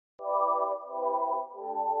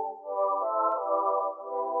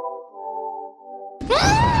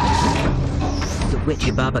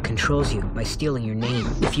Witchy Baba controls you by stealing your name.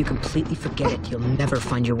 If you completely forget it, you'll never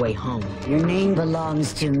find your way home. Your name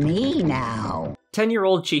belongs to me now.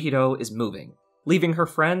 10-year-old Chihiro is moving, leaving her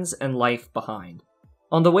friends and life behind.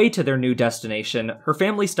 On the way to their new destination, her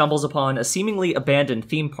family stumbles upon a seemingly abandoned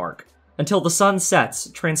theme park, until the sun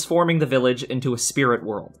sets, transforming the village into a spirit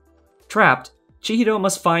world. Trapped, Chihiro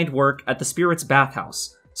must find work at the spirit's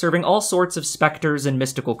bathhouse, serving all sorts of specters and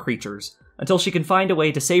mystical creatures, until she can find a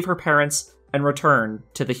way to save her parents and return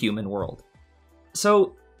to the human world.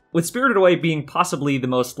 So, with Spirited Away being possibly the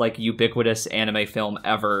most, ubiquitous anime film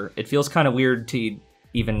ever, it feels kind of weird to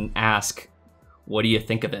even ask, what do you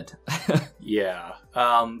think of it? Yeah.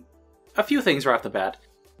 A few things right off the bat.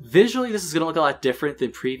 Visually, this is going to look a lot different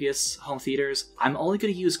than previous home theaters. I'm only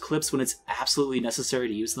going to use clips when it's absolutely necessary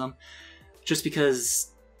to use them, just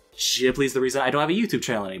because Ghibli's the reason I don't have a YouTube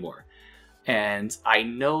channel anymore. And I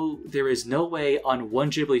know there is no way on one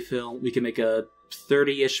Ghibli film we can make a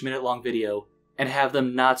 30-ish minute long video and have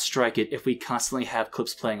them not strike it if we constantly have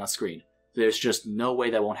clips playing on screen. There's just no way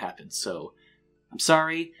that won't happen, so I'm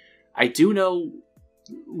sorry. I do know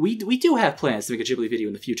we do have plans to make a Ghibli video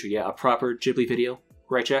in the future, yeah, a proper Ghibli video.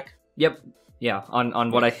 Right, Jack? Yep. Yeah, on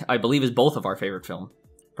what I believe is both of our favorite film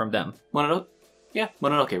from them. Mononoke? Yeah,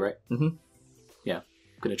 Mononoke, right? Mm-hmm. Yeah.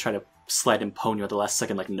 I'm gonna try to slide in Ponyo at the last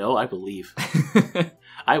second, no, I believe.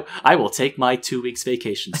 I will take my 2 weeks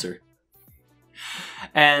vacation, sir.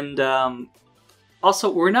 And,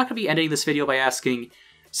 also, we're not gonna be ending this video by asking,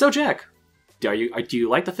 so Jack, do you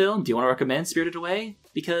like the film? Do you want to recommend Spirited Away?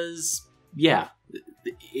 Because, yeah,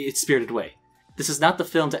 it's Spirited Away. This is not the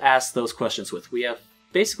film to ask those questions with. We have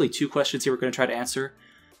basically 2 questions here we're going to try to answer.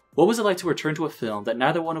 What was it like to return to a film that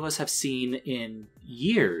neither one of us have seen in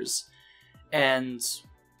years? And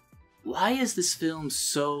why is this film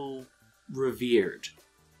so revered?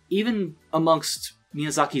 Even amongst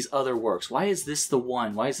Miyazaki's other works, why is this the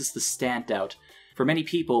one? Why is this the standout for many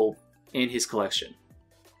people in his collection?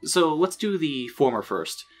 So let's do the former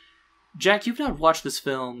first. Jack, you've not watched this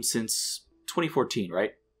film since 2014,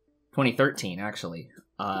 right? 2013, actually.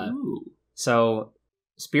 Ooh. So,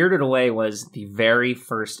 Spirited Away was the very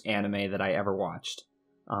first anime that I ever watched.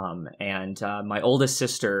 And my oldest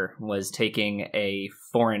sister was taking a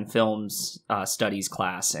foreign films studies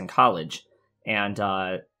class in college. And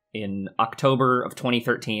in October of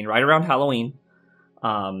 2013, right around Halloween,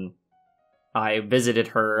 I visited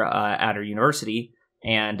her at her university,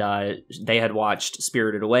 and they had watched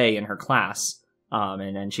Spirited Away in her class.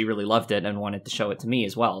 And she really loved it and wanted to show it to me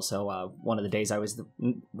as well. So one of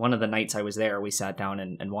the nights I was there, we sat down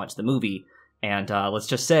and watched the movie. And let's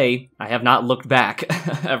just say I have not looked back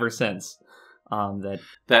ever since. To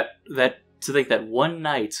think that one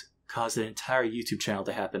night caused an entire YouTube channel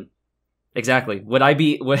to happen. Exactly.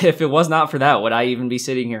 If it was not for that, would I even be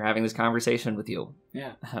sitting here having this conversation with you?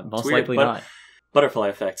 Yeah, most likely not. Butterfly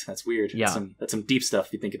effect. That's weird. Yeah, that's some deep stuff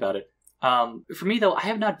if you think about it. For me, though, I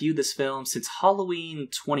have not viewed this film since Halloween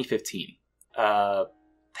 2015.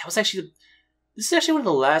 This is actually one of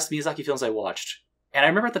the last Miyazaki films I watched. And I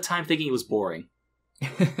remember at the time thinking it was boring.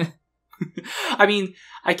 I mean,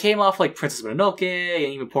 I came off Princess Mononoke,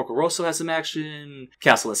 and even Porco Rosso has some action,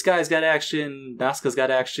 Castle in the Sky's got action, Nausicaa's got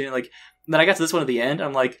action, then I got to this one at the end,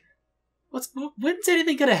 I'm like, when's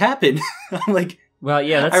anything gonna happen? I'm like, well,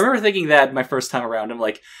 yeah, I remember thinking that my first time around, I'm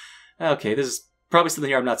like, okay, this is probably something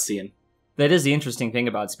here I'm not seeing. That is the interesting thing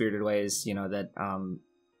about Spirited Away is, that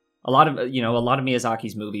a lot of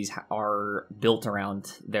Miyazaki's movies are built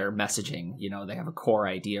around their messaging. They have a core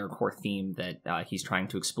idea or core theme that he's trying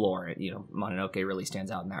to explore. Mononoke really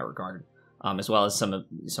stands out in that regard, as well as some of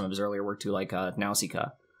his earlier work too, like Nausicaa.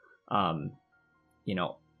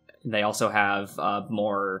 They also have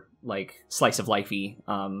more slice of lifey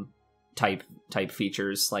type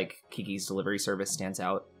features, like Kiki's Delivery Service stands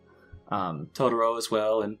out. Totoro as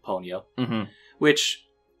well, and Ponyo. Mm-hmm. Which,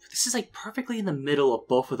 this is perfectly in the middle of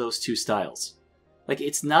both of those two styles.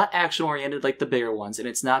 It's not action-oriented like the bigger ones, and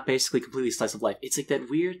it's not basically completely slice of life. It's that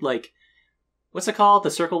weird, what's it called?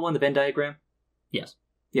 The circle one, the Venn diagram? Yes.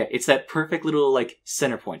 Yeah, it's that perfect little,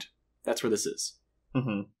 center point. That's where this is.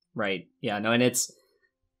 Mm-hmm. Right. Yeah, no, and it's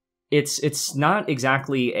not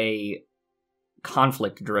exactly a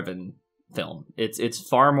conflict-driven film. It's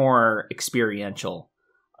far more experiential.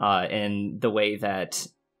 In the way that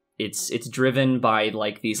it's driven by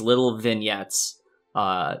these little vignettes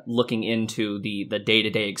looking into the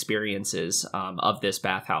day-to-day experiences of this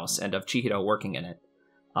bathhouse and of Chihiro working in it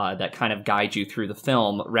that kind of guide you through the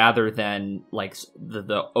film rather than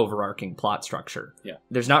the overarching plot structure. Yeah.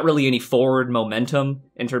 There's not really any forward momentum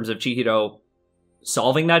in terms of Chihiro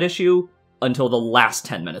solving that issue until the last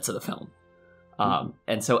 10 minutes of the film.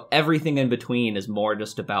 And so everything in between is more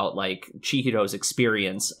just about like Chihiro's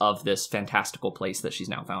experience of this fantastical place that she's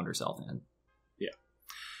now found herself in. Yeah.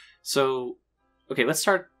 So, okay, let's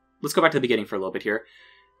go back to the beginning for a little bit here.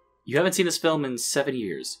 You haven't seen this film in 7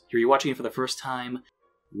 years. You're watching it for the first time.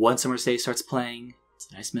 One Summer's Day starts playing. It's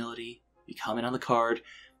a nice melody. You comment on the card.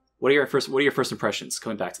 What are your first impressions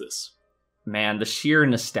coming back to this? Man, the sheer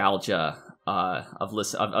nostalgia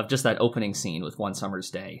of just that opening scene with One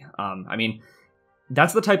Summer's Day. I mean,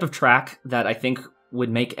 that's the type of track that I think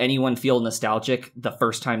would make anyone feel nostalgic the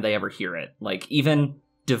first time they ever hear it. Like, even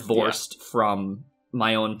divorced from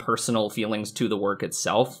my own personal feelings to the work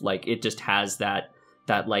itself, like, it just has that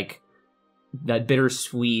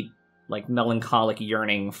bittersweet, like, melancholic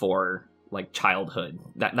yearning for, like, childhood.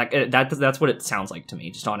 That's what it sounds like to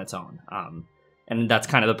me, just on its own. And that's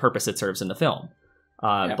kind of the purpose it serves in the film.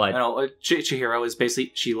 But Chihiro is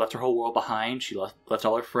basically, she left her whole world behind. She left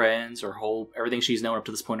all her friends, everything she's known up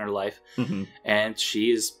to this point in her life, and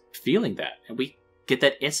she is feeling that. And we get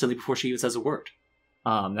that instantly before she even says a word.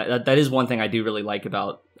 That is one thing I do really like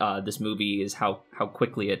about this movie, is how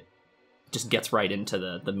quickly it just gets right into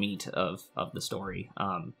the meat of the story.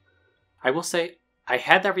 I will say, I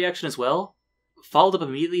had that reaction as well, followed up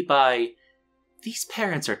immediately by, these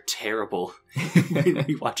parents are terrible when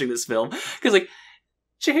you're watching this film. Because, like,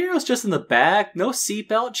 Chihiro's just in the back, no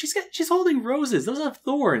seatbelt. She's holding roses. Those have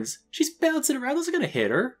thorns. She's bouncing around. Those are gonna hit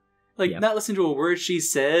her. Like, not listening to a word she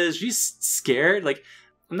says. She's scared. Like,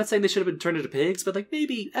 I'm not saying they should have been turned into pigs, but, like,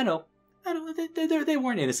 maybe, I don't know. They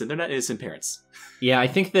weren't innocent. They're not innocent parents. Yeah, I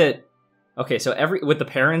think that. Okay, so with the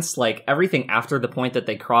parents, like, everything after the point that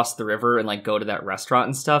they cross the river and, like, go to that restaurant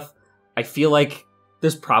and stuff, I feel like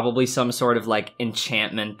there's probably some sort of, like,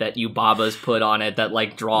 enchantment that Yubaba's put on it that,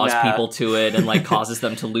 like, draws people to it and, like, causes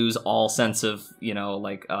them to lose all sense of,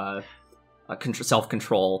 like,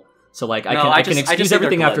 self-control. So, like, I can excuse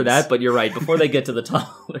everything after that, but you're right. Before they get to the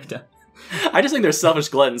top, I just think they're selfish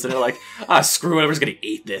gluttons, and they're like, screw whoever's gonna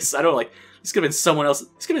eat this. I don't like, this could have been someone else.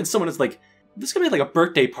 This could have been someone that's like, this could be like a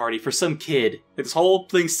birthday party for some kid. Like, this whole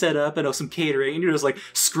thing set up, and some catering, and you're just like,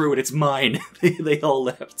 screw it, it's mine. They all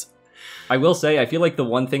left. I will say, I feel like the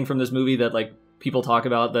one thing from this movie that, like, people talk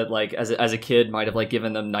about that, like, as a kid might have, like,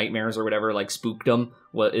 given them nightmares or whatever, like, spooked them,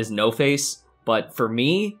 is No Face. But for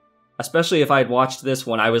me, especially if I had watched this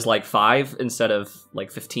when I was, like, 5 instead of,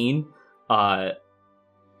 like, 15,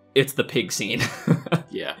 it's the pig scene.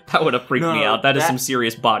 Yeah. That would have freaked me out. That is some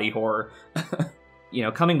serious body horror.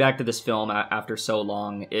 Coming back to this film after so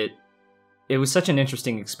long, it was such an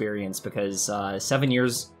interesting experience because 7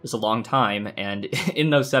 years is a long time, and in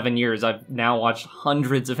those 7 years, I've now watched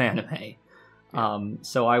hundreds of anime.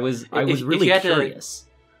 So I was really curious.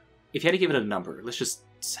 If you had to give it a number, let's just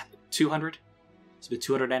 200. It's been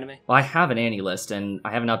 200 anime. Well, I have an Annie list, and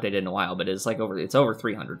I haven't updated in a while, but it's over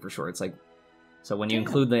 300 for sure. It's like, so when you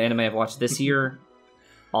include the anime I've watched this year,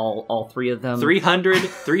 all three of them,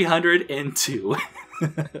 302.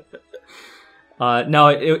 No,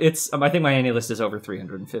 it's. I think my Annie list is over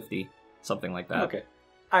 350, something like that. Okay,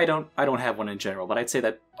 I don't have one in general, but I'd say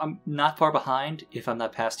that I'm not far behind if I'm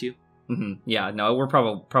not past you. Mm-hmm. Yeah, no, we're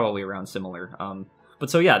probably around similar. But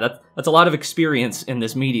so yeah, that's a lot of experience in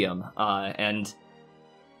this medium, and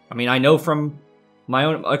I mean, I know from my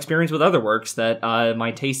own experience with other works that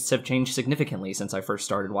my tastes have changed significantly since I first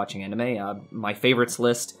started watching anime. My favorites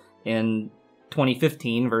list in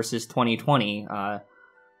 2015 versus 2020.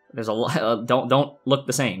 There's a lot. Don't look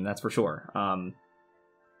the same. That's for sure.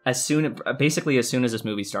 As soon as this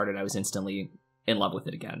movie started, I was instantly in love with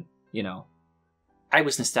it again. I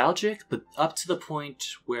was nostalgic, but up to the point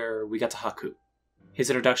where we got to Haku, his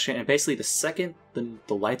introduction, and basically the second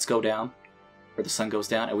the lights go down, or the sun goes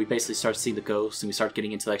down, and we basically start seeing the ghosts, and we start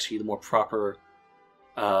getting into actually the more proper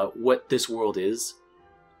what this world is.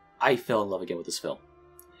 I fell in love again with this film.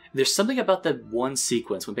 There's something about that one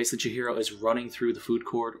sequence when basically Chihiro is running through the food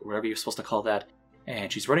court, or whatever you're supposed to call that,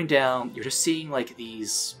 and she's running down. You're just seeing like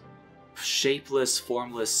these shapeless,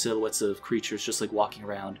 formless silhouettes of creatures just like walking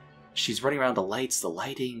around. She's running around, the lights, the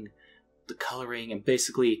lighting, the coloring, and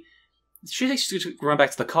basically she thinks she's going to run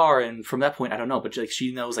back to the car, and from that point, I don't know, but like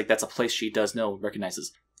she knows like that's a place she does know,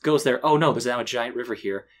 recognizes. Goes there, oh no, there's now a giant river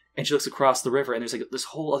here, and she looks across the river, and there's like this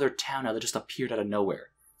whole other town now that just appeared out of nowhere.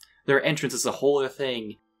 Their entrance is a whole other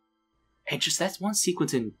thing. And just that one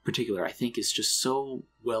sequence in particular, I think, is just so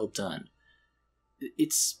well done.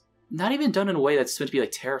 It's not even done in a way that's meant to be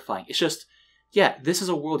like terrifying. It's just, yeah, this is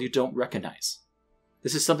a world you don't recognize.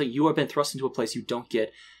 This is something you have been thrust into a place you don't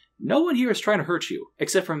get. No one here is trying to hurt you,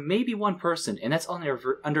 except for maybe one person, and that's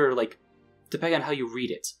under like, depending on how you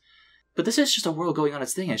read it. But this is just a world going on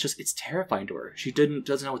its thing, and it's terrifying to her. She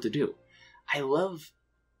doesn't know what to do. I love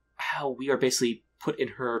how we are basically put in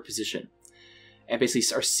her position and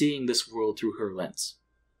basically are seeing this world through her lens.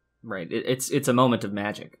 Right. It's a moment of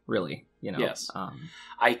magic, really. Yes.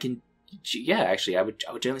 I can. Yeah, actually, I would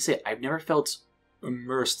generally say I've never felt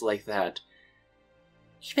immersed like that.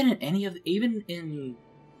 Even in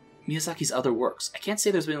Miyazaki's other works, I can't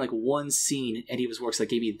say there's been like one scene in any of his works that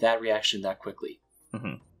gave me that reaction that quickly.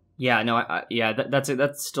 Mm-hmm. Yeah, no,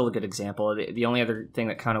 that's still a good example. The only other thing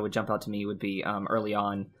that kind of would jump out to me would be early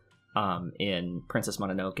on, in Princess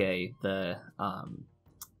Mononoke, the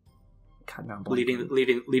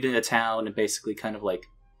leaving the town and basically kind of like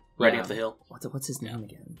riding up the hill. What's his name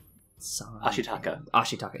again? Ashitaka.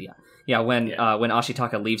 Yeah. When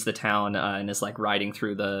Ashitaka leaves the town and is like riding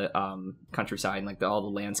through the countryside and like all the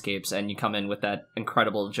landscapes, and you come in with that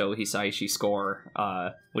incredible Joe Hisaishi score,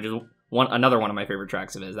 which is another one of my favorite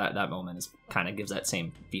tracks of his. That moment is kind of gives that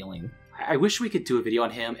same feeling. I wish we could do a video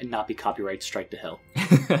on him and not be copyright strike to hell.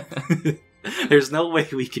 There's no way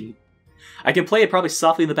we can. I can play it probably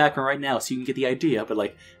softly in the background right now so you can get the idea, but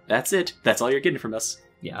like that's it. That's all you're getting from us.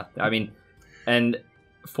 Yeah, I mean, and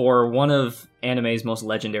for one of anime's most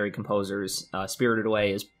legendary composers, Spirited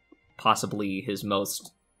Away is possibly his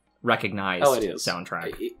most recognized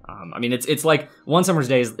soundtrack. I mean, it's like One Summer's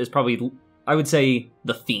Day is probably, I would say,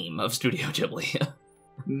 the theme of Studio Ghibli.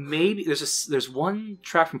 Maybe there's one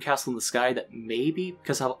track from Castle in the Sky that maybe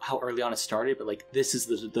because how early on it started, but like this is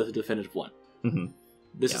the definitive one. Mm-hmm.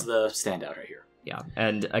 This is the standout right here. Yeah,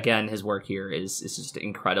 and again, his work here is just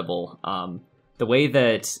incredible. The way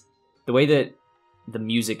that the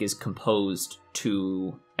music is composed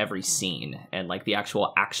to every scene, and like the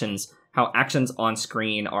actual actions, how actions on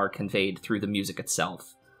screen are conveyed through the music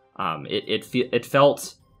itself. It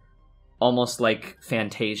felt almost like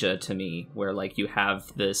Fantasia to me, where like you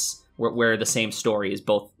have this where the same story is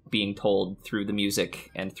both being told through the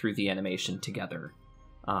music and through the animation together.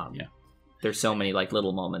 There's so many like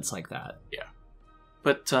little moments like that. Yeah.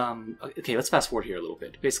 But okay, let's fast forward here a little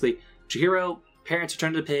bit. Basically, Chihiro, parents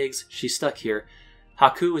return to the pigs. She's stuck here.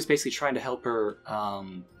 Haku is basically trying to help her,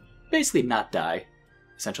 basically not die,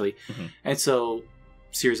 essentially. Mm-hmm. And so,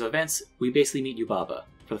 series of events, we basically meet Yubaba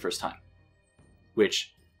for the first time,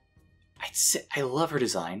 which I'd say I love her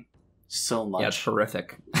design so much. Yeah, it's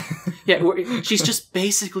horrific. Yeah, she's just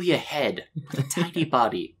basically a head with a tiny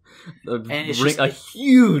body, and it's just a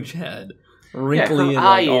huge head. Wrinkly and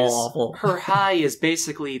like, all awful. Her eye is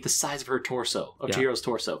basically the size of her torso, of Chihiro's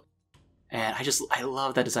torso. And I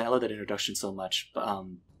love that design. I love that introduction so much.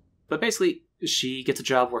 But basically, she gets a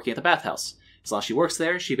job working at the bathhouse. As long as she works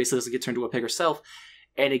there, she basically doesn't get turned into a pig herself.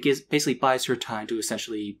 And it basically buys her time to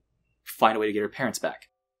essentially find a way to get her parents back.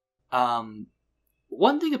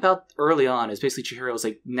 One thing about early on is basically Chihiro is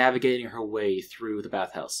like navigating her way through the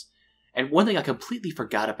bathhouse. And one thing I completely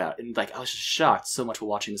forgot about, and like I was just shocked so much while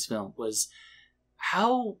watching this film, was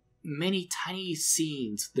how many tiny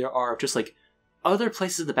scenes there are of just like other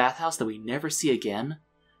places in the bathhouse that we never see again,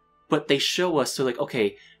 but they show us, so like,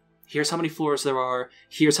 okay, here's how many floors there are,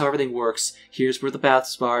 here's how everything works, here's where the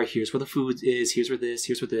baths are, here's where the food is, here's where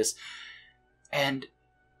this. And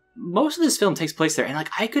most of this film takes place there, and like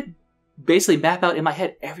I could basically map out in my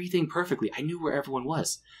head everything perfectly. I knew where everyone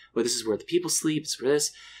was. But this is where the people sleep, this is where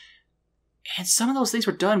this. And some of those things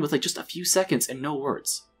were done with like just a few seconds and no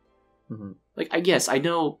words. Mm-hmm. Like, I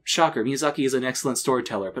know, shocker, Miyazaki is an excellent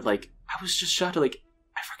storyteller, but like, I was just shocked at like,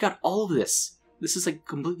 I forgot all of this. This is like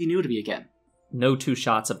completely new to me again. No two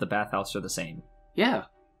shots of the bathhouse are the same. Yeah.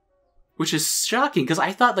 Which is shocking, because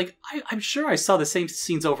I thought like, I'm sure I saw the same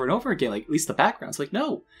scenes over and over again, like at least the backgrounds. Like,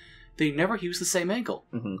 no. They never use the same angle.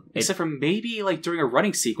 Mm-hmm. Except for maybe like during a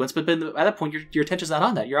running sequence, but then at that point your attention's not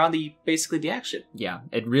on that. You're on basically the action. Yeah,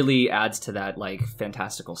 it really adds to that like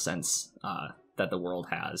fantastical sense that the world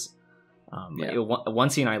has. One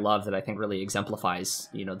scene I love that I think really exemplifies,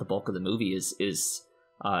 the bulk of the movie is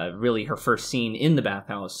really her first scene in the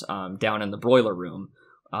bathhouse, down in the boiler room,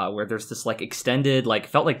 where there's this like extended, like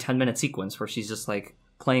felt like 10-minute sequence where she's just like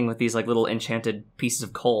playing with these like little enchanted pieces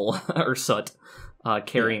of coal or soot.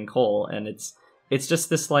 Carrying coal, and it's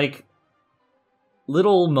just this like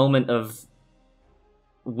little moment of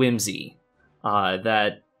whimsy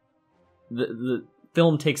that the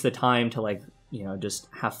film takes the time to like just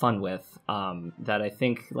have fun with, that I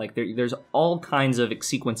think like there's all kinds of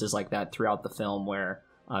sequences like that throughout the film where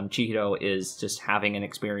Chihiro is just having an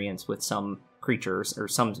experience with some creatures or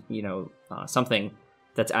some something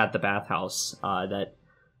that's at the bathhouse that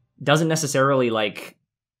doesn't necessarily like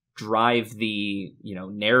drive the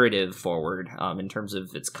narrative forward in terms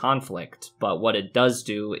of its conflict, but what it does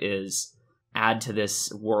do is add to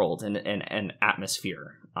this world and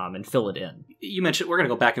atmosphere, and fill it in. You mentioned, we're going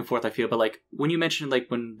to go back and forth, I feel, but like when you mentioned like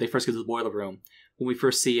when they first get to the boiler room, when we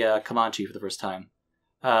first see Comanche for the first time,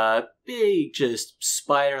 big, just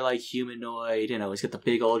spider-like humanoid, you know, he's got the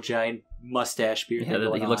big old giant mustache beard. Yeah,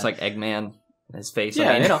 he looks like Eggman. His face.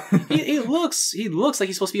 Yeah, I mean. you know, he looks like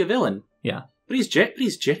he's supposed to be a villain. Yeah, but he's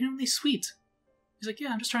genuinely sweet. He's like,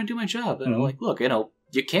 yeah, I'm just trying to do my job. And I'm like, look, you know,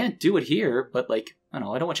 you can't do it here, but like, I don't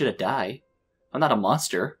know, I don't want you to die. I'm not a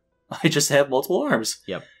monster. I just have multiple arms.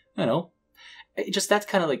 Yep. You know, that's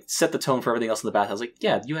kind of like set the tone for everything else in the bathhouse. Like,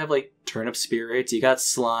 yeah, you have like turnip spirits, you got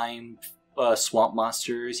slime, swamp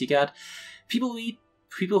monsters, you got people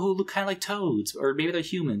who look kind of like toads, or maybe they're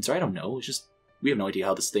humans, or I don't know. It's just, we have no idea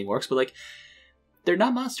how this thing works, but like, they're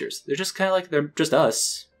not monsters. They're just kind of like, they're just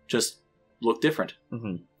us, just look different.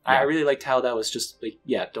 Mm-hmm. Yeah. I really liked how that was just like,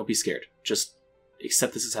 yeah, don't be scared. Just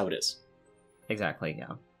accept this is how it is. Exactly,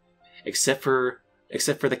 yeah. Except for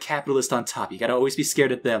the capitalist on top. You gotta always be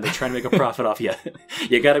scared of them. They're trying to make a profit off you.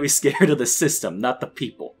 You gotta be scared of the system, not the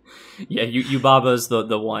people. Yeah, Yubaba's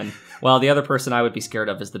the one. Well, the other person I would be scared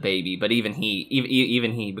of is the baby, but even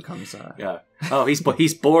he becomes... Yeah. Oh,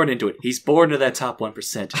 he's born into it. He's born into that top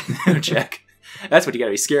 1%. Jack. That's what you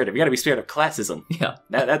gotta be scared of. You gotta be scared of classism. Yeah.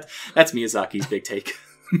 That's Miyazaki's big take.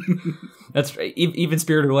 That's right. Even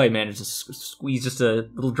Spirited Away managed to squeeze just a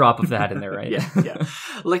little drop of that in there, right? Yeah.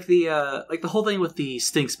 Like the whole thing with the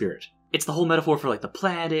sting spirit. It's the whole metaphor for like the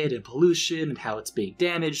planet and pollution and how it's being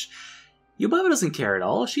damaged. Yubaba doesn't care at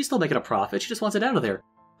all. She's still making a profit. She just wants it out of there.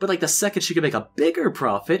 But like the second she can make a bigger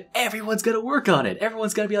profit, everyone's gonna work on it.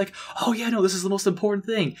 Everyone's gonna be like, oh yeah, no, this is the most important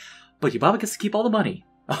thing. But Yubaba gets to keep all the money,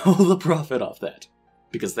 all the profit off that,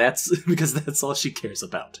 because that's all she cares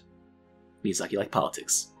about. Miyazaki like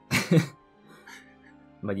politics.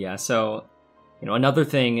 But yeah, so, you know, another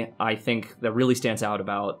thing I think that really stands out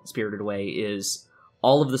about Spirited Away is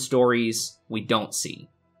all of the stories we don't see.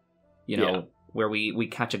 You know, where we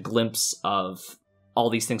catch a glimpse of all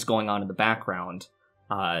these things going on in the background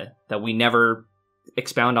that we never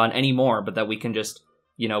expound on anymore, but that we can just,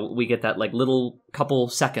 you know, we get that like little couple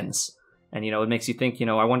seconds. And, you know, it makes you think, you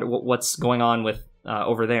know, I wonder what's going on with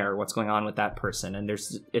over there, what's going on with that person. And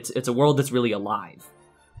it's a world that's really alive.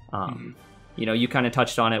 You know, you kind of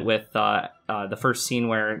touched on it with the first scene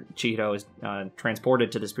where Chihiro is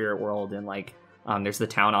transported to the spirit world, and like there's the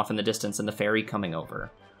town off in the distance and the ferry coming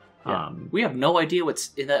over. Yeah. We have no idea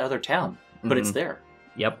what's in that other town, but it's there.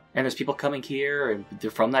 Yep. And there's people coming here, and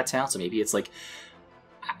they're from that town, so maybe it's like,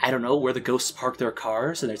 I don't know, where the ghosts park their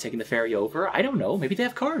cars and they're taking the ferry over. I don't know. Maybe they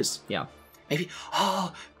have cars. Yeah. Maybe,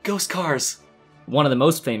 ghost cars. One of the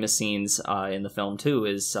most famous scenes in the film too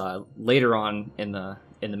is later on in the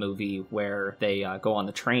movie, where they go on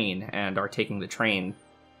the train and are taking the train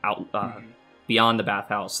out beyond the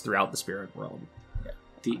bathhouse throughout the spirit world.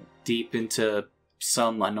 Yeah. Deep into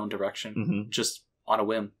some unknown direction, just on a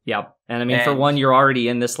whim. Yeah, and I mean, for one, you're already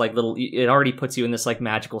in this like little. It already puts you in this like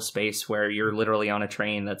magical space where you're literally on a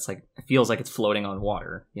train that's like, it feels like it's floating on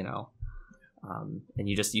water, you know. And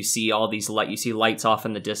you see all these you see lights off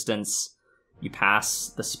in the distance. You pass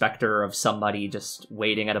the specter of somebody just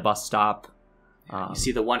waiting at a bus stop. You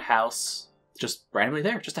see the one house just randomly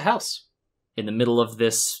there, just a house in the middle of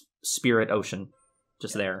this spirit ocean,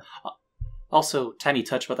 just there. Also, tiny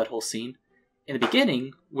touch about that whole scene. In the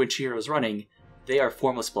beginning, when Chihiro's running, they are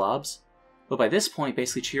formless blobs. But by this point,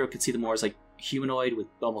 basically, Chihiro could see them more as like humanoid with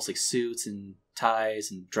almost like suits and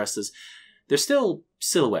ties and dresses. They're still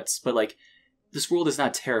silhouettes, but like this world is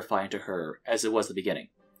not terrifying to her as it was at the beginning.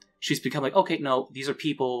 She's become like, okay, no, these are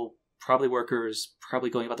people, probably workers, probably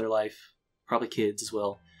going about their life, probably kids as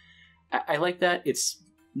well. I like that. It's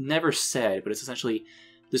never said, but it's essentially,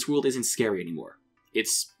 this world isn't scary anymore.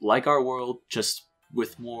 It's like our world, just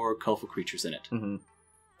with more colorful creatures in it. Mm-hmm.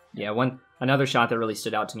 Yeah, another shot that really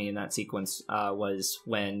stood out to me in that sequence was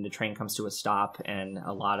when the train comes to a stop and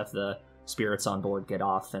a lot of the spirits on board get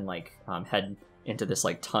off and like head into this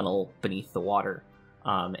like tunnel beneath the water.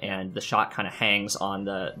 And the shot kind of hangs on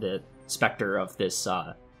the specter of this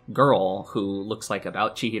girl who looks like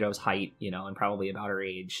about Chihiro's height, you know, and probably about her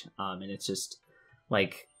age. And it's just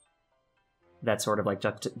like that sort of like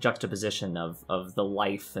juxtaposition of the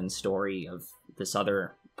life and story of this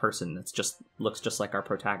other person that's just looks just like our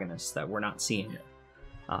protagonist that we're not seeing.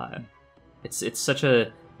 It's such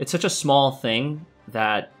a small thing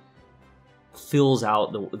that fills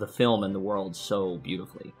out the film and the world so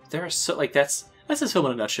beautifully. There are so like that's this film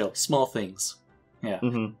in a nutshell. Small things. Yeah.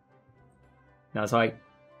 Mm-hmm. No, so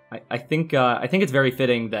I think it's very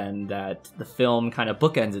fitting then that the film kind of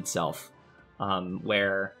bookends itself,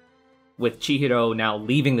 where with Chihiro now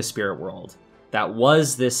leaving the spirit world, that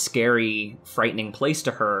was this scary, frightening place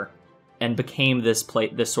to her, and became this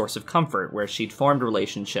source of comfort, where she'd formed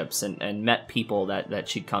relationships and met people that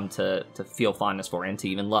she'd come to feel fondness for and to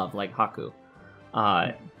even love, like Haku.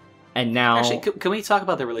 And now, actually, can we talk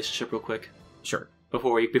about their relationship real quick? Sure.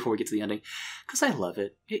 Before we get to the ending, because I love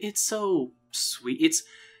it. It's so sweet. It's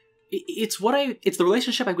the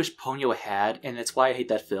relationship I wish Ponyo had, and that's why I hate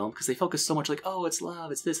that film, because they focus so much like, oh, it's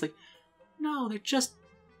love, it's this, like, no, they're just.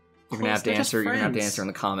 You're gonna have to answer. You're gonna have to answer in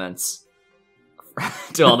the comments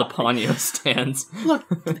to all the Ponyo stands. Look,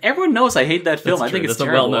 everyone knows I hate that film. I think it's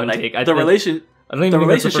terrible. A well-known take. I don't even think the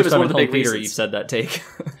relationship is one of the big reasons. You've said that take.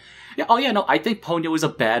 Yeah. Oh yeah. No, I think Ponyo is a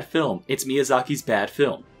bad film. It's Miyazaki's bad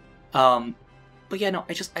film. But yeah, no,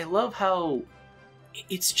 I love how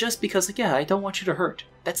it's just because, like, yeah, I don't want you to hurt.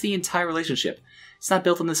 That's the entire relationship. It's not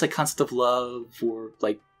built on this like concept of love or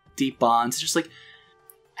like deep bonds. It's just like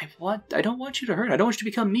I don't want you to hurt. I don't want you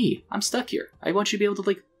to become me. I'm stuck here. I want you to be able to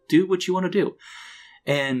like do what you want to do.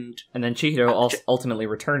 And then Chihiro ultimately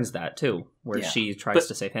returns that too, where she tries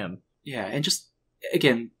to save him. Yeah, and just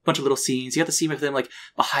again, bunch of little scenes. You got the scene with them like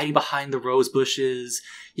hiding behind the rose bushes.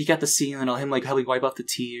 You got the scene and him like helping wipe off the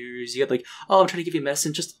tears. You got like, oh, I'm trying to give you a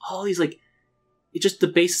message. Just all these like, it's just the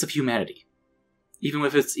basis of humanity. Even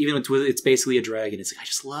with it's basically a dragon. It's like I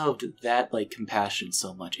just loved that like compassion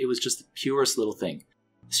so much. It was just the purest little thing.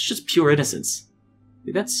 It's just pure innocence.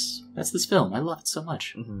 That's this film. I love it so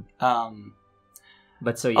much. Mm-hmm.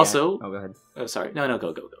 But so yeah. Also, go ahead. Oh, sorry. No,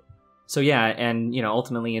 go. So yeah, and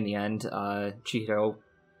ultimately in the end, Chihiro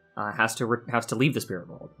has to leave the spirit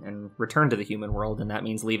world and return to the human world, and that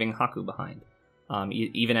means leaving Haku behind.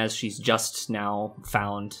 Even as she's just now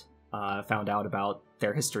found out about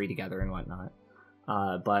their history together and whatnot.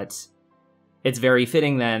 But it's very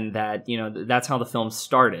fitting then that, that's how the film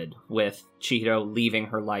started, with Chihiro leaving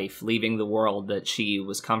her life, leaving the world that she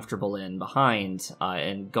was comfortable in behind,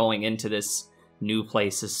 and going into this new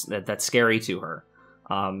place that's scary to her.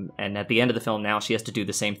 And at the end of the film now, she has to do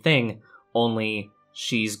the same thing, only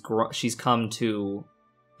she's come to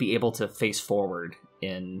be able to face forward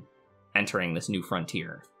in entering this new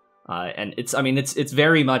frontier. And it's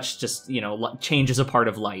very much just, change is a part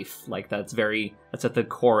of life. Like that's at the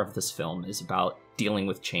core of this film, is about dealing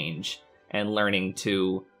with change and learning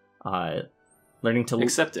to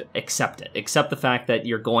accept it. Accept the fact that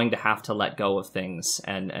you're going to have to let go of things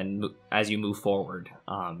and as you move forward,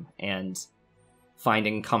 and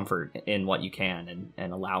finding comfort in what you can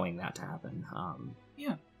and allowing that to happen.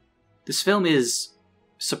 Yeah. This film is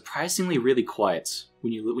surprisingly really quiet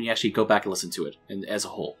when you actually go back and listen to it, and as a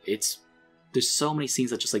whole there's so many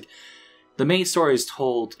scenes that just like the main story is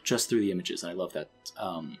told just through the images, and I love that.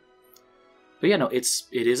 But yeah, no, it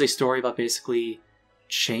is a story about basically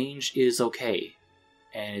change is okay,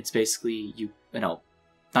 and it's basically not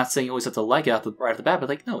saying you always have to like it right off the bat, but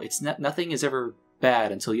like no, it's nothing is ever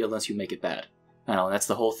bad unless you make it bad. And that's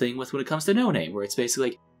the whole thing with when it comes to No Name, where it's basically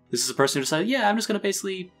like this is a person who decided, yeah, I'm just gonna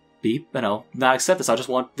basically be, not accept this. I just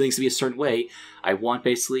want things to be a certain way. I want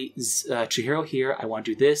basically Chihiro here. I want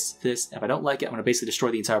to do this. If I don't like it, I'm going to basically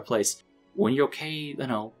destroy the entire place. When you're okay,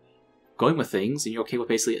 going with things, and you're okay with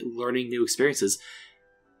basically learning new experiences,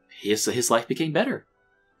 his life became better.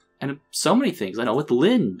 And so many things, with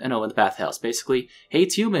Lynn, in the bathhouse, basically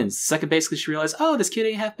hates humans. The second, basically, she realized, oh, this kid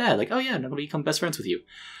ain't half bad. Like, oh yeah, I'm going to become best friends with you.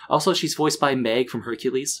 Also, she's voiced by Meg from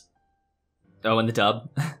Hercules. Oh, in the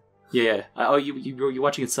dub? Yeah. Oh, you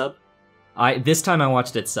watching it sub? This time I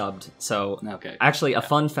watched it subbed. So okay. Actually, a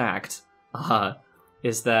fun fact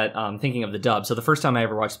is that thinking of the dub. So the first time I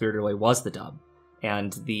ever watched Spirited Away was the dub,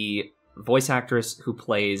 and the voice actress who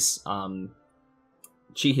plays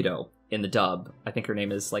Chihiro in the dub, I think her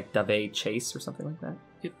name is like Dave Chase or something like that.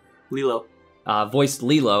 Yep. Lilo. Voiced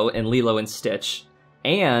Lilo in Lilo and Stitch,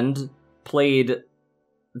 and played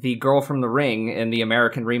the girl from The Ring in the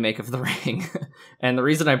American remake of The Ring. And the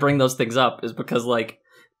reason I bring those things up is because, like,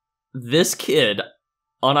 this kid,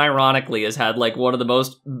 unironically, has had, like, one of the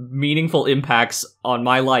most meaningful impacts on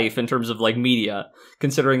my life in terms of, like, media,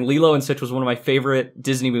 considering Lilo and Stitch was one of my favorite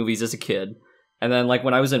Disney movies as a kid. And then, like,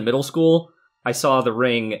 when I was in middle school, I saw The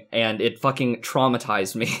Ring, and it fucking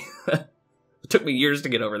traumatized me. It took me years to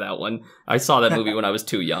get over that one. I saw that movie when I was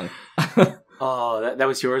too young. Oh, that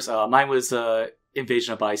was yours? Mine was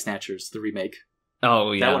Invasion of Body Snatchers, the remake.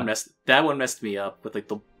 Oh yeah, that one messed me up with like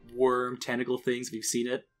the worm tentacle things. Have you seen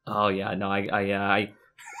it? Oh yeah, no, I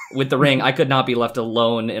with The Ring, I could not be left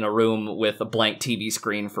alone in a room with a blank TV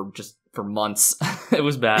screen for months. It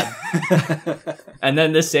was bad. And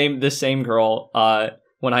then this same girl,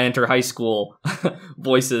 when I enter high school,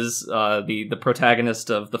 voices the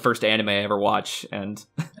protagonist of the first anime I ever watched, and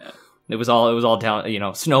It was all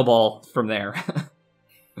down, snowball from there.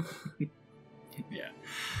 Yeah.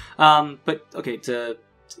 But okay, to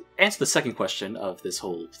answer the second question of this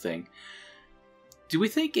whole thing, do we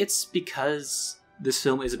think it's because this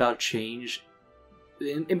film is about change,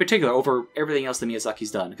 in particular, over everything else that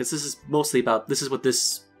Miyazaki's done? Because this is what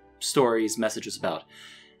this story's message is about.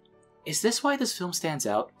 Is this why this film stands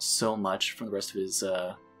out so much from the rest of his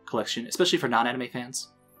collection, especially for non-anime fans?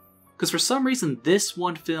 Because for some reason, this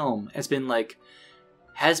one film has been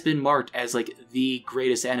marked as like the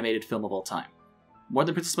greatest animated film of all time. More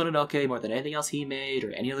than Princess Mononoke, more than anything else he made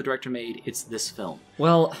or any other director made, it's this film.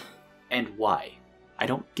 Well, and why? I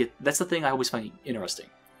don't get. That's the thing I always find interesting.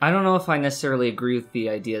 I don't know if I necessarily agree with the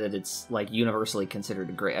idea that it's like universally considered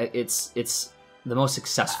a great. It's the most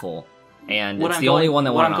successful, and it's the only one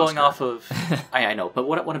that won an Oscar. What I'm going off of, I know, but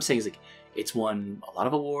what I'm saying is like it's won a lot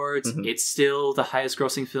of awards. Mm-hmm. It's still the highest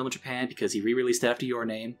grossing film in Japan because he re-released it after Your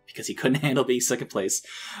Name because he couldn't handle being second place.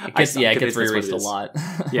 It gets re-released a lot.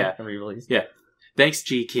 Yeah, re-released. Yeah. Thanks,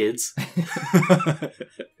 G kids.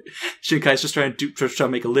 Shinkai's just trying to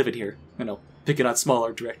make a living here. Picking on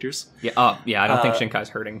smaller directors. Yeah. I don't think Shinkai's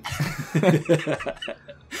hurting.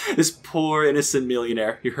 This poor innocent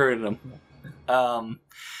millionaire. You're hurting him. But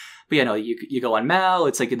yeah, no. You go on Mal.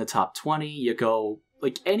 It's like in the top 20. You go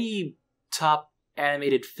like any top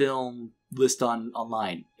animated film list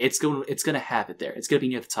online. It's gonna have it there. It's gonna be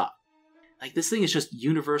near the top. Like this thing is just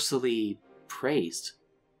universally praised.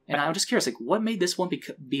 And I'm just curious, like, what made this one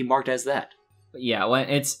be marked as that? Yeah, well,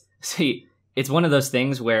 it's one of those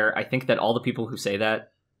things where I think that all the people who say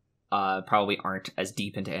that probably aren't as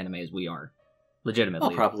deep into anime as we are, legitimately.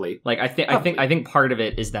 Oh, probably. Like, I think part of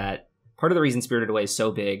it is that part of the reason Spirited Away is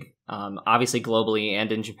so big, obviously globally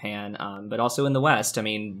and in Japan, but also in the West. I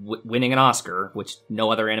mean, winning an Oscar, which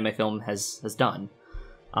no other anime film has done,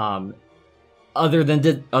 other than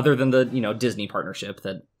the Disney partnership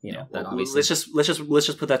that. That obviously. Let's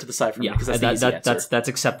just put that to the side for me because that's the easy answer. That's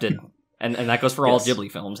accepted, and that goes for all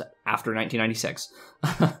Ghibli films after 1996.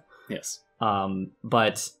 Yes,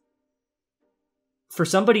 but for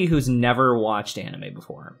somebody who's never watched anime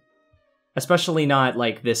before, especially not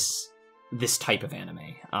like this type of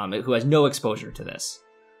anime, who has no exposure to this,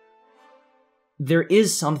 there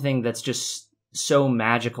is something that's just so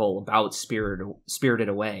magical about Spirited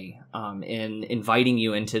Away, in inviting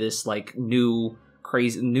you into this like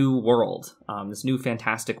crazy new world, this new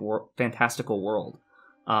fantastical world.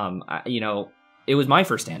 It was my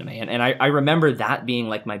first anime, and I remember that being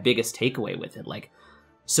like my biggest takeaway with it. Like,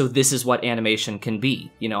 so this is what animation can be.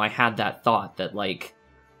 I had that thought that like,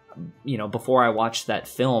 before I watched that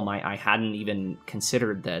film, I hadn't even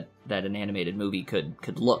considered that an animated movie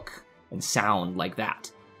could look and sound like that.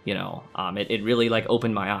 It really like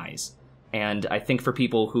opened my eyes, and I think for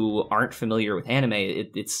people who aren't familiar with anime,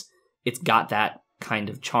 it's got that kind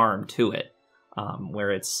of charm to it,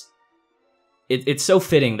 where it's so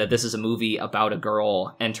fitting that this is a movie about a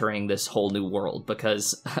girl entering this whole new world,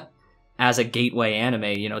 because as a gateway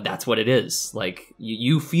anime, that's what it is. Like,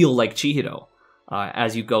 you feel like Chihiro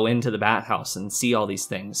as you go into the bathhouse and see all these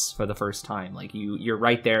things for the first time. Like, you're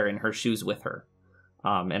right there in her shoes with her,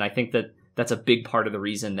 and I think that's a big part of the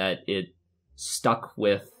reason that it stuck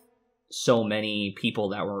with so many people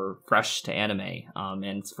that were fresh to anime,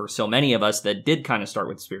 and for so many of us that did kind of start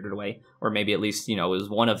with Spirited Away, or maybe at least it was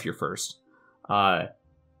one of your first,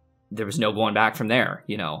 there was no going back from there.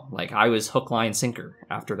 Like, I was hook, line, sinker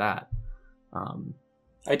after that.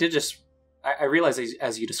 I realized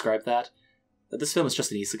as you described that this film is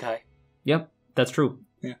just an isekai. Yep, that's true.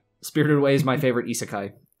 Yeah, Spirited Away is my favorite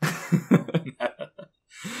isekai.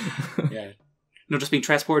 Yeah, just being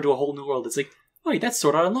transported to a whole new world. It's like, wait, that's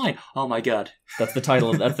Sword Art Online. Oh my god. That's the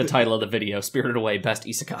title. That's the title of the video. Spirited Away, best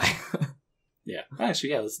isekai. Yeah. Actually,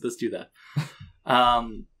 yeah. Let's do that.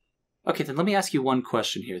 Okay, then let me ask you one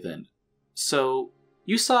question here. Then, so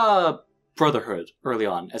you saw Brotherhood early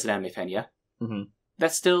on as an anime fan, yeah? Mm-hmm.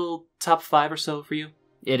 That's still top 5 or so for you?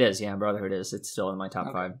 It is, yeah. Brotherhood is. It's still in my top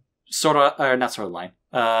 5. Not Sword Art Online.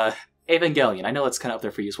 Evangelion. I know it's kind of up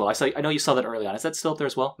there for you as well. I know you saw that early on. Is that still up there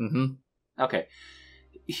as well? Mm-hmm. Okay.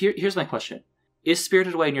 Here's my question. Is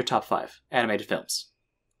Spirited Away in your top 5 animated films?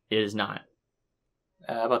 It is not.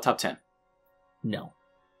 About top 10? No.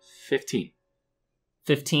 15?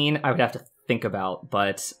 15, I would have to think about,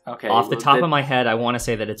 but okay, off the top of my head, I want to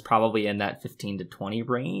say that it's probably in that 15 to 20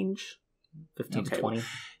 range. 15 to 20.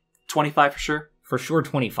 25 for sure? For sure,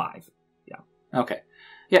 25. Yeah. Okay.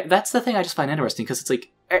 Yeah, that's the thing I just find interesting, because it's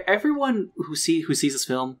like, everyone who sees this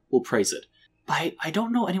film will praise it. But I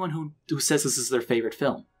don't know anyone who says this is their favorite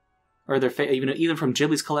film. Or their even from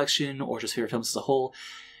Ghibli's collection, or just favorite films as a whole.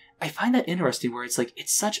 I find that interesting where it's like,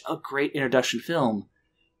 it's such a great introduction film,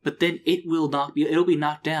 but then it'll be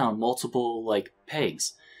knocked down multiple, like,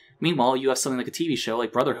 pegs. Meanwhile, you have something like a TV show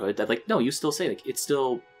like Brotherhood that, like, no, you still say, like, it's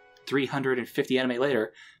still 350 anime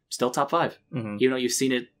later, still top 5. Mm-hmm. Even though you've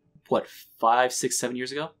seen it, what, 5, 6, 7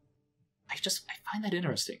 years ago? I find that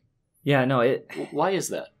interesting. Yeah, no, Why is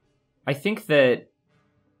that? I think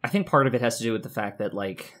part of it has to do with the fact that,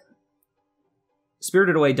 like,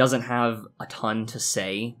 Spirited Away doesn't have a ton to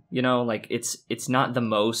say, you know, like, it's not the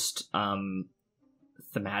most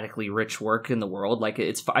thematically rich work in the world. Like,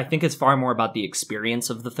 I think it's far more about the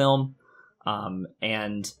experience of the film,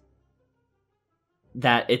 and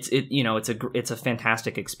that it's a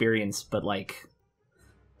fantastic experience, but, like,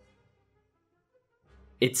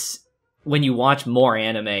 it's when you watch more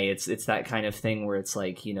anime, it's that kind of thing where it's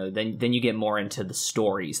like, you know, then you get more into the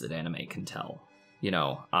stories that anime can tell. You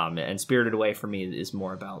know, and Spirited Away for me is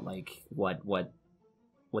more about, like, what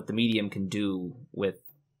the medium can do with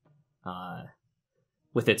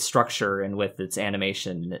its structure and with its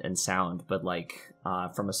animation and sound. But, like,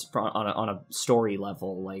 on a story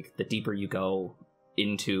level, like, the deeper you go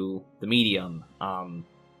into the medium,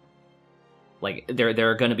 like,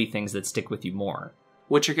 there are going to be things that stick with you more.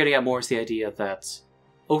 What you're getting at more is the idea that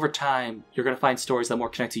over time you're going to find stories that more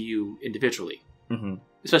connect to you individually. Mm-hmm.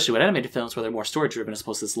 Especially with animated films where they're more story-driven as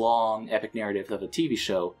opposed to this long, epic narrative of a TV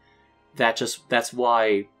show. That's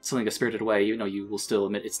why something like Spirited Away, even though you will still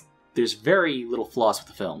admit there's very little flaws with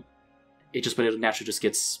the film. But it naturally just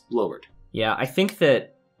gets lowered. Yeah, I think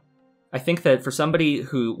that for somebody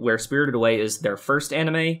where Spirited Away is their first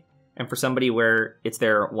anime, and for somebody where it's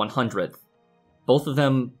their 100th, both of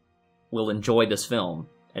them will enjoy this film,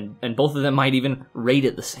 and both of them might even rate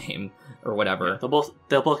it the same or whatever. Yeah,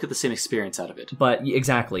 they'll both get the same experience out of it. But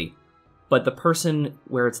exactly. But the person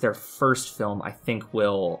where it's their first film, I think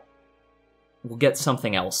will get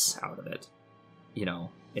something else out of it. You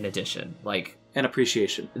know, in addition, like an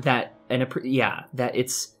appreciation. That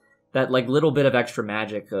it's that, like, little bit of extra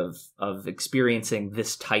magic of experiencing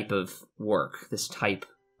this type of work, this type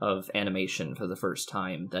of animation for the first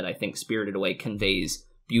time that I think Spirited Away conveys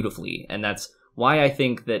beautifully, and that's why I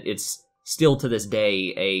think that it's still to this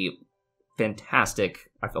day a fantastic...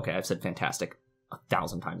 Okay, I've said fantastic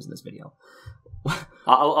 1,000 times in this video. There's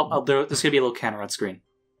going to be a little counter on screen.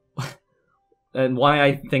 And why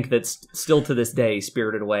I think that still to this day,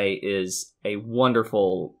 Spirited Away is a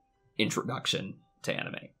wonderful introduction to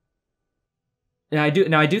anime. Now I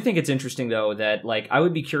do think it's interesting, though, that, like, I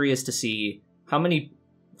would be curious to see how many...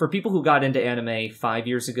 For people who got into anime 5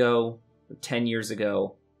 years ago, or 10 years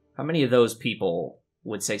ago, how many of those people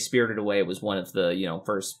would say Spirited Away was one of the, you know,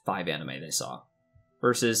 first 5 anime they saw?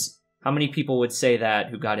 Versus how many people would say that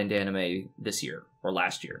who got into anime this year or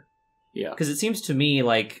last year? Yeah. Because it seems to me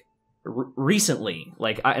like recently,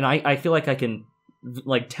 like, I feel like I can,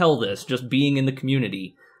 like, tell this just being in the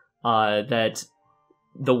community, that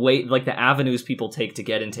the way, like, the avenues people take to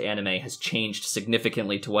get into anime has changed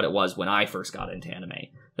significantly to what it was when I first got into anime.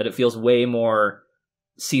 That it feels way more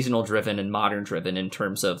seasonal driven and modern driven in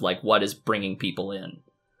terms of, like, what is bringing people in.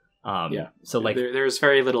 Yeah. So, like, there's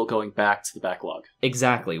very little going back to the backlog.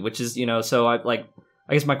 Exactly, which is, you know, so I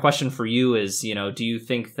guess my question for you is, you know, do you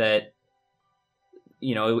think that,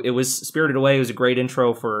 you know, it was Spirited Away was a great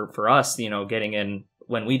intro for us, you know, getting in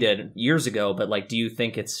when we did years ago, but, like, do you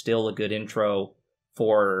think it's still a good intro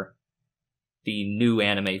for the new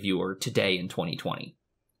anime viewer today in 2020?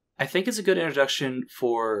 I think it's a good introduction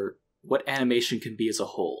for what animation can be as a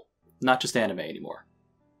whole, not just anime anymore.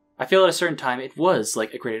 I feel at a certain time it was,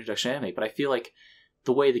 like, a great introduction to anime, but I feel like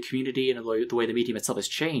the way the community and the way the medium itself has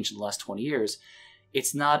changed in the last 20 years,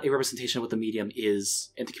 it's not a representation of what the medium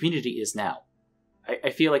is and the community is now.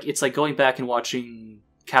 I feel like it's like going back and watching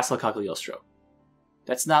Castle Cagliostro.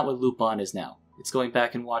 That's not what Lupin is now. It's going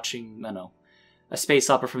back and watching, I don't know, a space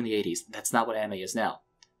opera from the 80s. That's not what anime is now.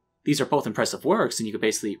 These are both impressive works, and you can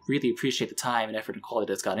basically really appreciate the time and effort and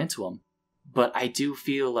quality that's gone into them. But I do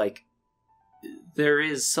feel like there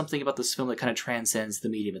is something about this film that kind of transcends the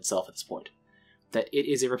medium itself at this point. That it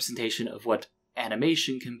is a representation of what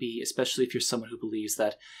animation can be, especially if you're someone who believes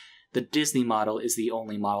that the Disney model is the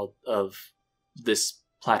only model of this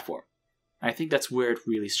platform. I think that's where it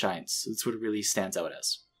really shines. That's what it really stands out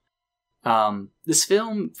as. This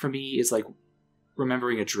film, for me, is like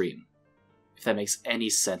remembering a dream. If that makes any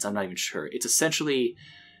sense, I'm not even sure. It's essentially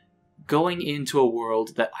going into a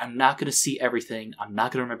world that I'm not going to see everything, I'm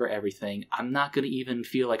not going to remember everything, I'm not going to even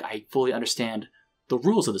feel like I fully understand the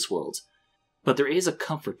rules of this world. But there is a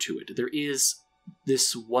comfort to it. There is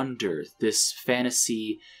this wonder, this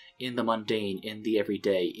fantasy in the mundane, in the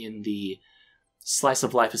everyday, in the slice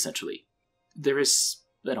of life, essentially. There is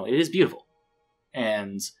it is beautiful.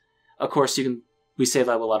 And of course, we say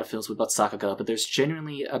that with a lot of films about Sakuga, but there's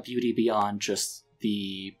genuinely a beauty beyond just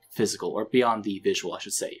the physical, or beyond the visual, I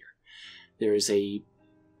should say here.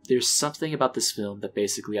 There's something about this film that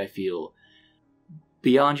basically I feel,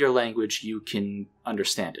 beyond your language, you can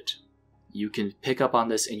understand it. You can pick up on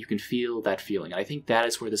this and you can feel that feeling. And I think that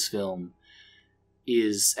is where this film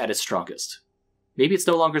is at its strongest. Maybe it's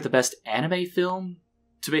no longer the best anime film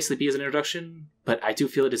to basically be as an introduction, but I do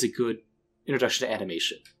feel it is a good introduction to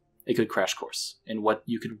animation, a good crash course in what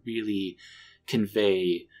you can really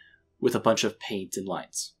convey with a bunch of paint and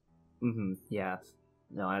lines. Mm-hmm. Yeah.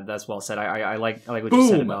 No, that's well said. I like what you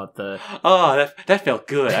said about the... Oh, that felt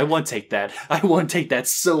good. I want to take that. I want to take that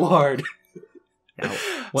so hard. Yeah,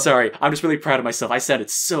 sorry, I'm just really proud of myself. I said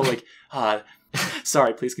it so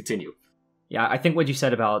sorry, please continue. Yeah, I think what you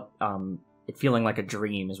said about it feeling like a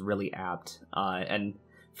dream is really apt. And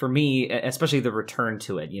for me, especially the return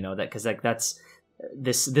to it, because that's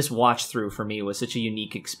this watch through for me was such a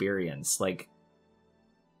unique experience. Like,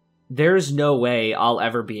 there's no way I'll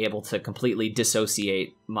ever be able to completely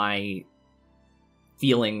dissociate my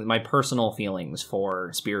personal feelings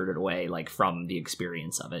for Spirited Away, like, from the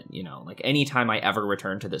experience of it, Like, anytime I ever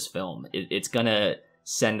return to this film, it's gonna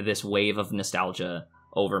send this wave of nostalgia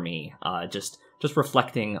over me, just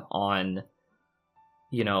reflecting on,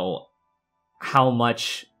 how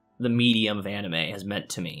much the medium of anime has meant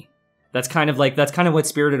to me. That's kind of what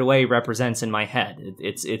Spirited Away represents in my head.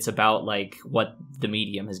 It's about, like, what the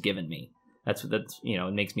medium has given me. That's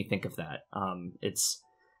it makes me think of that. It's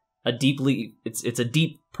a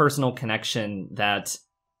deep personal connection that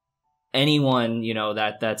anyone,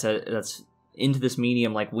 that's into this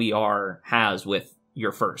medium like we has with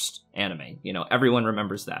your first anime. Everyone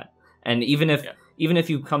remembers that. And even if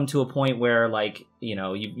you come to a point where, like,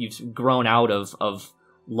 you've grown out of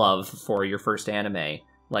love for your first anime,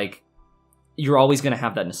 like, you're always going to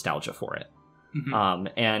have that nostalgia for it. Mm-hmm.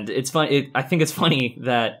 And it's fun. I think it's funny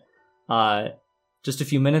that just a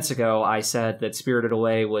few minutes ago I said that Spirited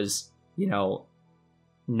Away was,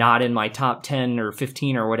 not in my top 10 or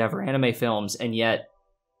 15 or whatever anime films, and yet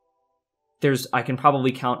I can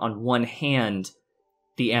probably count on one hand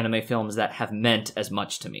the anime films that have meant as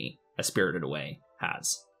much to me as Spirited Away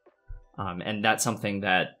has. And that's something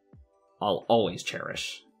that I'll always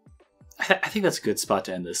cherish. I think that's a good spot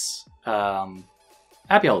to end this.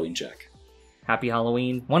 Happy Halloween, Jack. Happy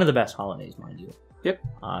Halloween. One of the best holidays, mind you. Yep.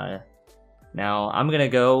 Now, I'm going to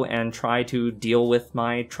go and try to deal with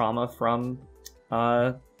my trauma from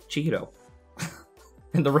Chihiro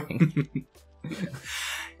in the ring.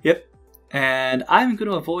 Yep. And I'm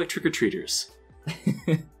going to avoid trick-or-treaters.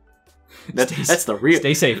 That's the real...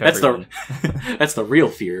 Stay safe, everyone. That's the real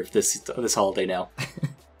fear of this holiday now.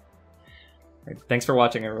 Thanks for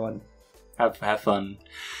watching, everyone. Have fun.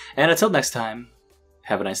 And until next time,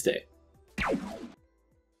 have a nice day.